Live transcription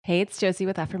Hey, it's Josie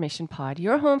with Affirmation Pod,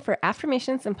 your home for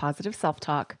affirmations and positive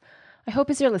self-talk. I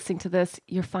hope as you're listening to this,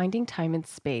 you're finding time and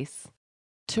space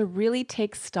to really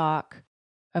take stock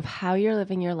of how you're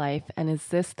living your life and is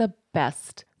this the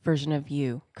best version of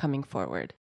you coming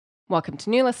forward. Welcome to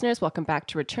new listeners. Welcome back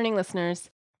to returning listeners.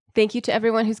 Thank you to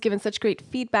everyone who's given such great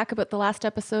feedback about the last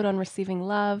episode on receiving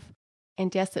love.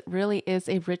 And yes, it really is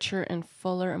a richer and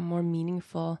fuller and more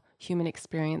meaningful human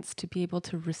experience to be able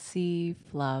to receive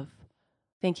love.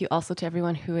 Thank you also to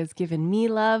everyone who has given me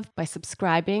love by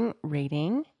subscribing,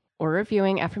 rating, or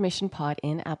reviewing Affirmation Pod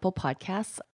in Apple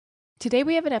Podcasts. Today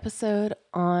we have an episode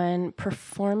on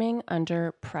performing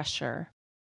under pressure.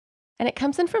 And it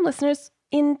comes in from listeners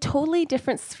in totally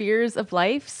different spheres of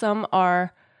life. Some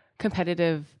are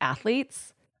competitive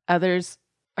athletes. Others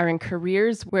are in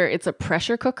careers where it's a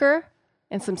pressure cooker.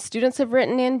 And some students have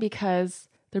written in because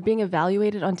they're being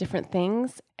evaluated on different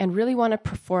things and really want to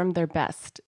perform their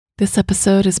best. This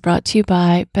episode is brought to you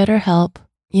by BetterHelp.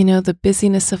 You know, the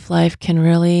busyness of life can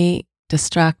really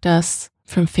distract us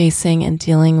from facing and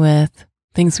dealing with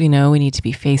things we know we need to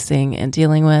be facing and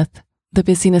dealing with. The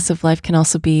busyness of life can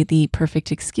also be the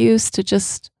perfect excuse to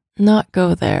just not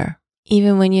go there,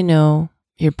 even when you know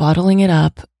you're bottling it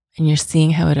up and you're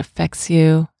seeing how it affects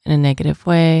you in a negative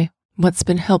way. What's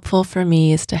been helpful for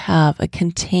me is to have a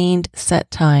contained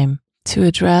set time to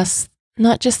address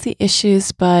not just the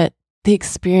issues, but the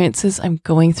experiences I'm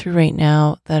going through right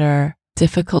now that are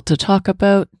difficult to talk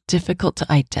about, difficult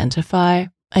to identify.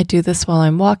 I do this while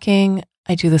I'm walking.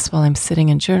 I do this while I'm sitting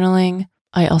and journaling.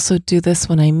 I also do this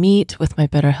when I meet with my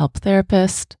BetterHelp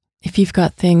therapist. If you've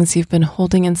got things you've been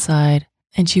holding inside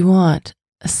and you want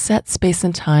a set space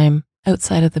and time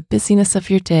outside of the busyness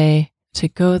of your day to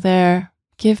go there,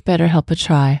 give BetterHelp a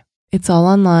try. It's all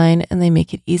online and they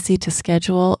make it easy to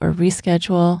schedule or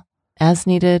reschedule as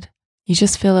needed. You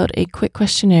just fill out a quick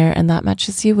questionnaire and that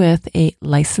matches you with a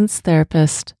licensed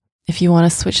therapist. If you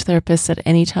want to switch therapists at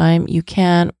any time, you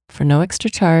can for no extra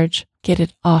charge. Get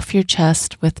it off your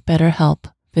chest with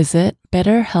BetterHelp. Visit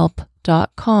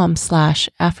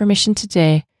betterhelp.com/affirmation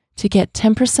today to get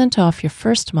 10% off your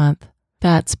first month.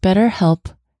 That's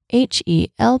BetterHelp,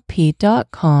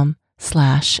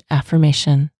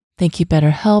 HELP.com/affirmation. Thank you,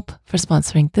 BetterHelp, for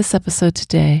sponsoring this episode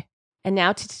today. And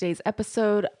now to today's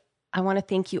episode. I want to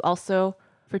thank you also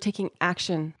for taking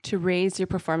action to raise your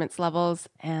performance levels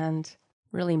and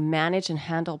really manage and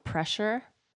handle pressure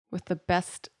with the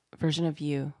best version of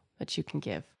you that you can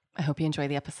give. I hope you enjoy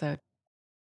the episode.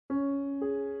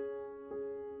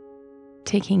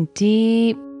 Taking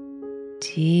deep,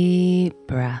 deep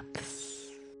breaths.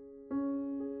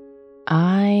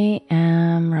 I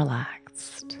am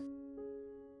relaxed.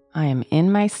 I am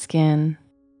in my skin.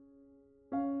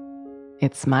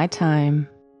 It's my time.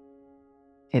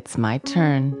 It's my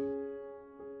turn.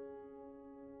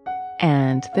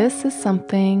 And this is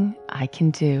something I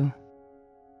can do.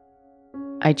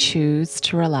 I choose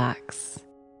to relax.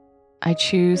 I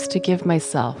choose to give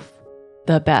myself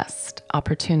the best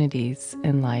opportunities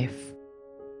in life.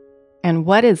 And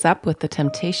what is up with the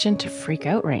temptation to freak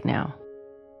out right now?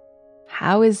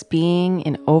 How is being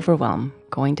in overwhelm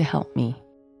going to help me?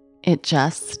 It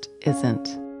just isn't.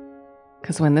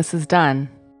 Because when this is done,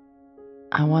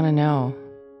 I want to know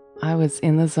I was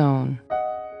in the zone.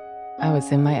 I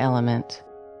was in my element.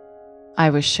 I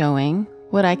was showing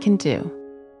what I can do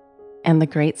and the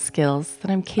great skills that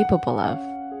I'm capable of.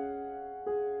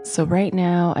 So right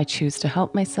now, I choose to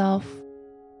help myself.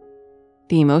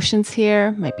 The emotions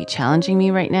here might be challenging me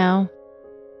right now,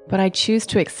 but I choose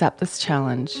to accept this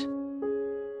challenge.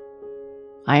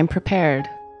 I am prepared.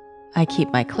 I keep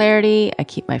my clarity. I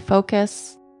keep my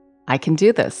focus. I can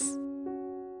do this.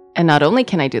 And not only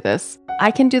can I do this, I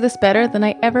can do this better than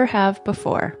I ever have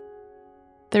before.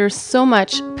 There's so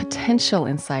much potential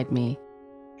inside me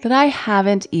that I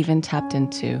haven't even tapped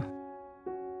into.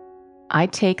 I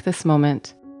take this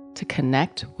moment to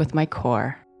connect with my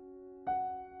core.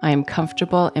 I am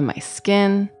comfortable in my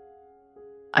skin.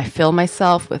 I fill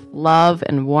myself with love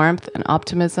and warmth and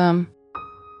optimism.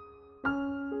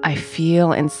 I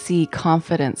feel and see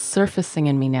confidence surfacing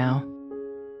in me now.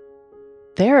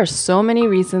 There are so many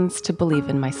reasons to believe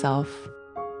in myself.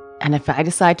 And if I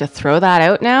decide to throw that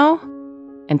out now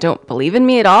and don't believe in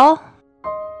me at all,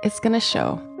 it's going to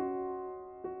show.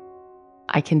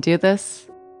 I can do this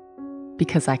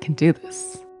because I can do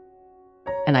this.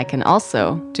 And I can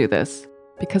also do this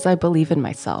because I believe in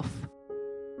myself.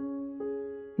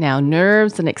 Now,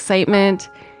 nerves and excitement,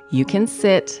 you can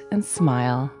sit and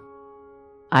smile.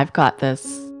 I've got this.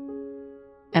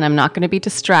 And I'm not going to be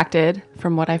distracted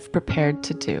from what I've prepared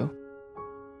to do.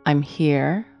 I'm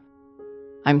here.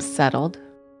 I'm settled.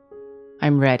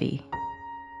 I'm ready.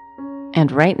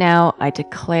 And right now, I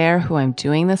declare who I'm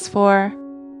doing this for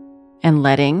and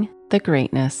letting the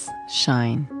greatness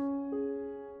shine.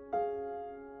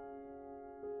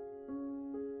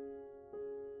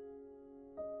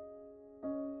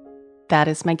 That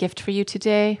is my gift for you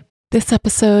today. This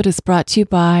episode is brought to you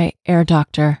by Air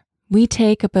Doctor. We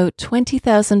take about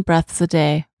 20,000 breaths a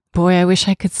day. Boy, I wish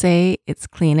I could say it's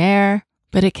clean air,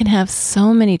 but it can have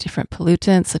so many different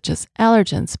pollutants such as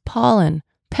allergens, pollen,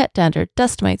 pet dander,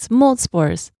 dust mites, mold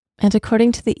spores. And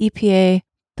according to the EPA,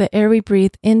 the air we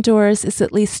breathe indoors is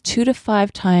at least 2 to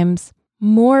 5 times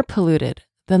more polluted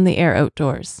than the air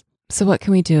outdoors. So what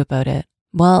can we do about it?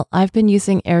 Well, I've been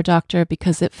using Air Doctor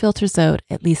because it filters out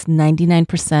at least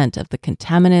 99% of the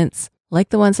contaminants, like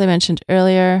the ones I mentioned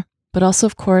earlier, but also,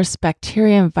 of course,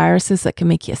 bacteria and viruses that can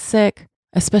make you sick,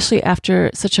 especially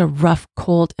after such a rough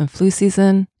cold and flu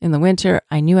season in the winter.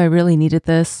 I knew I really needed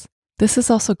this. This is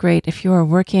also great if you are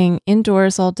working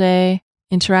indoors all day,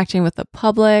 interacting with the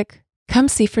public. Come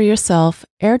see for yourself.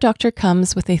 Air Doctor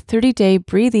comes with a 30-day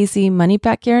breathe easy money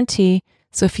back guarantee.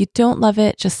 So if you don't love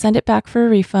it, just send it back for a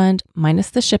refund minus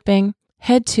the shipping.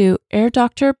 Head to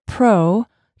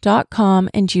airdoctorpro.com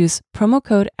and use promo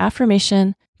code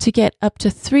AFFIRMATION to get up to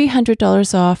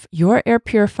 $300 off your air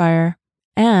purifier.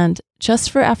 And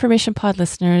just for Affirmation Pod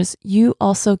listeners, you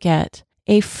also get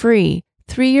a free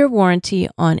 3-year warranty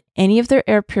on any of their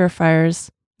air purifiers.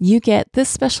 You get this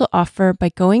special offer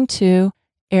by going to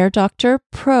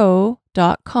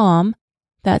airdoctorpro.com.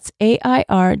 That's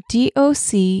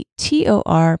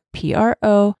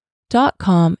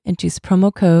airdoctorpro.com and use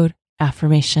promo code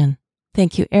AFFIRMATION.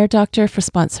 Thank you, Air Doctor, for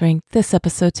sponsoring this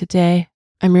episode today.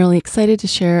 I'm really excited to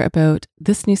share about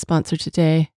this new sponsor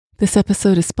today. This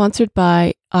episode is sponsored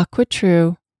by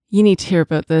AquaTrue. You need to hear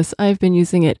about this. I've been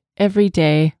using it every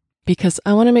day because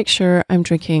I want to make sure I'm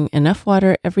drinking enough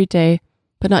water every day,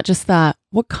 but not just that.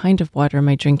 What kind of water am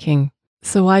I drinking?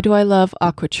 So why do I love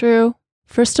AquaTrue?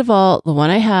 First of all, the one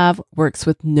I have works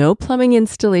with no plumbing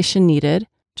installation needed.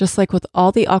 Just like with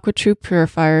all the AquaTrue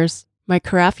purifiers, my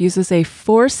carafe uses a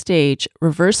 4-stage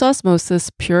reverse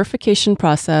osmosis purification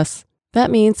process.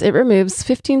 That means it removes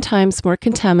 15 times more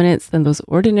contaminants than those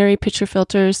ordinary pitcher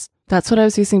filters. That's what I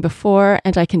was using before,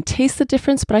 and I can taste the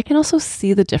difference, but I can also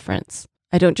see the difference.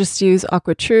 I don't just use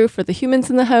AquaTrue for the humans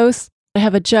in the house. I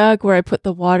have a jug where I put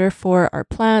the water for our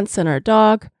plants and our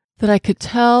dog, that I could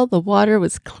tell the water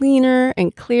was cleaner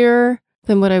and clearer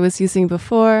than what I was using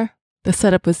before. The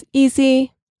setup was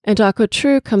easy, and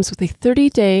AquaTrue comes with a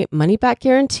 30-day money-back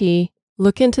guarantee.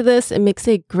 Look into this. It makes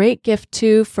a great gift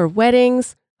too for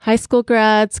weddings, high school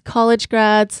grads, college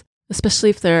grads, especially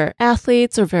if they're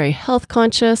athletes or very health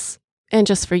conscious. And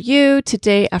just for you,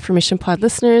 today Affirmation Pod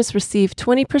listeners receive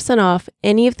 20% off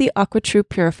any of the AquaTrue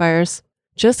purifiers.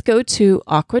 Just go to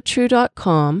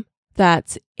aquatrue.com.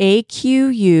 That's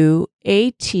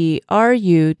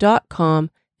AQUATRU.com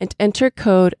and enter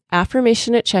code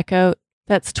AFFIRMATION at checkout.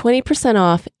 That's 20%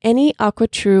 off any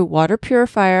AquaTrue water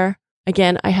purifier.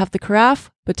 Again, I have the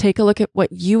carafe, but take a look at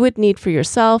what you would need for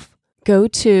yourself. Go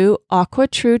to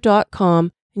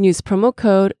aquatrue.com and use promo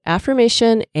code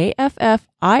AFFIRMATION,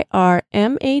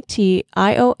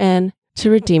 AFFIRMATION, to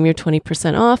redeem your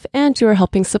 20% off, and you are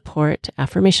helping support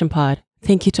Affirmation Pod.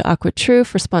 Thank you to AquaTrue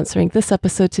for sponsoring this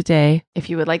episode today. If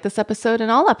you would like this episode and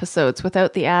all episodes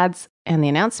without the ads and the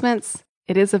announcements,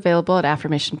 it is available at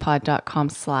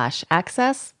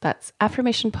affirmationpod.com/access. That's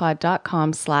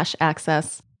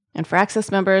affirmationpod.com/access. And for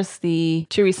Access members, the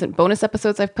 2 recent bonus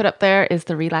episodes I've put up there is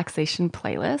the relaxation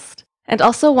playlist, and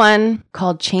also one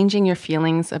called Changing Your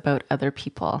Feelings About Other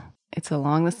People. It's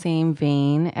along the same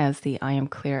vein as the I Am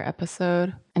Clear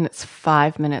episode, and it's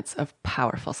 5 minutes of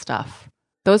powerful stuff.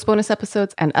 Those bonus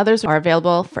episodes and others are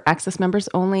available for Access members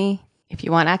only. If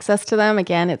you want access to them,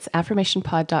 again, it's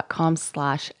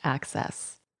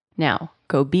affirmationpod.com/access. Now,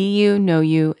 go be you, know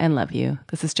you, and love you.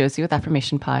 This is Josie with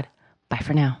Affirmation Pod. Bye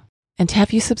for now. And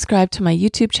have you subscribed to my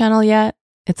YouTube channel yet?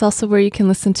 It's also where you can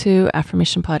listen to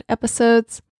Affirmation Pod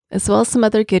episodes, as well as some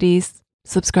other goodies.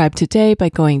 Subscribe today by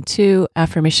going to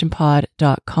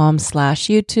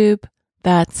affirmationpod.com/YouTube.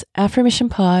 That's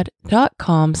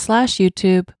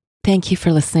affirmationpod.com/YouTube. Thank you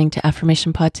for listening to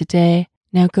Affirmation Pod today.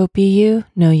 Now go be you,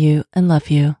 know you, and love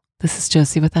you. This is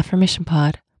Josie with Affirmation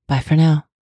Pod. Bye for now.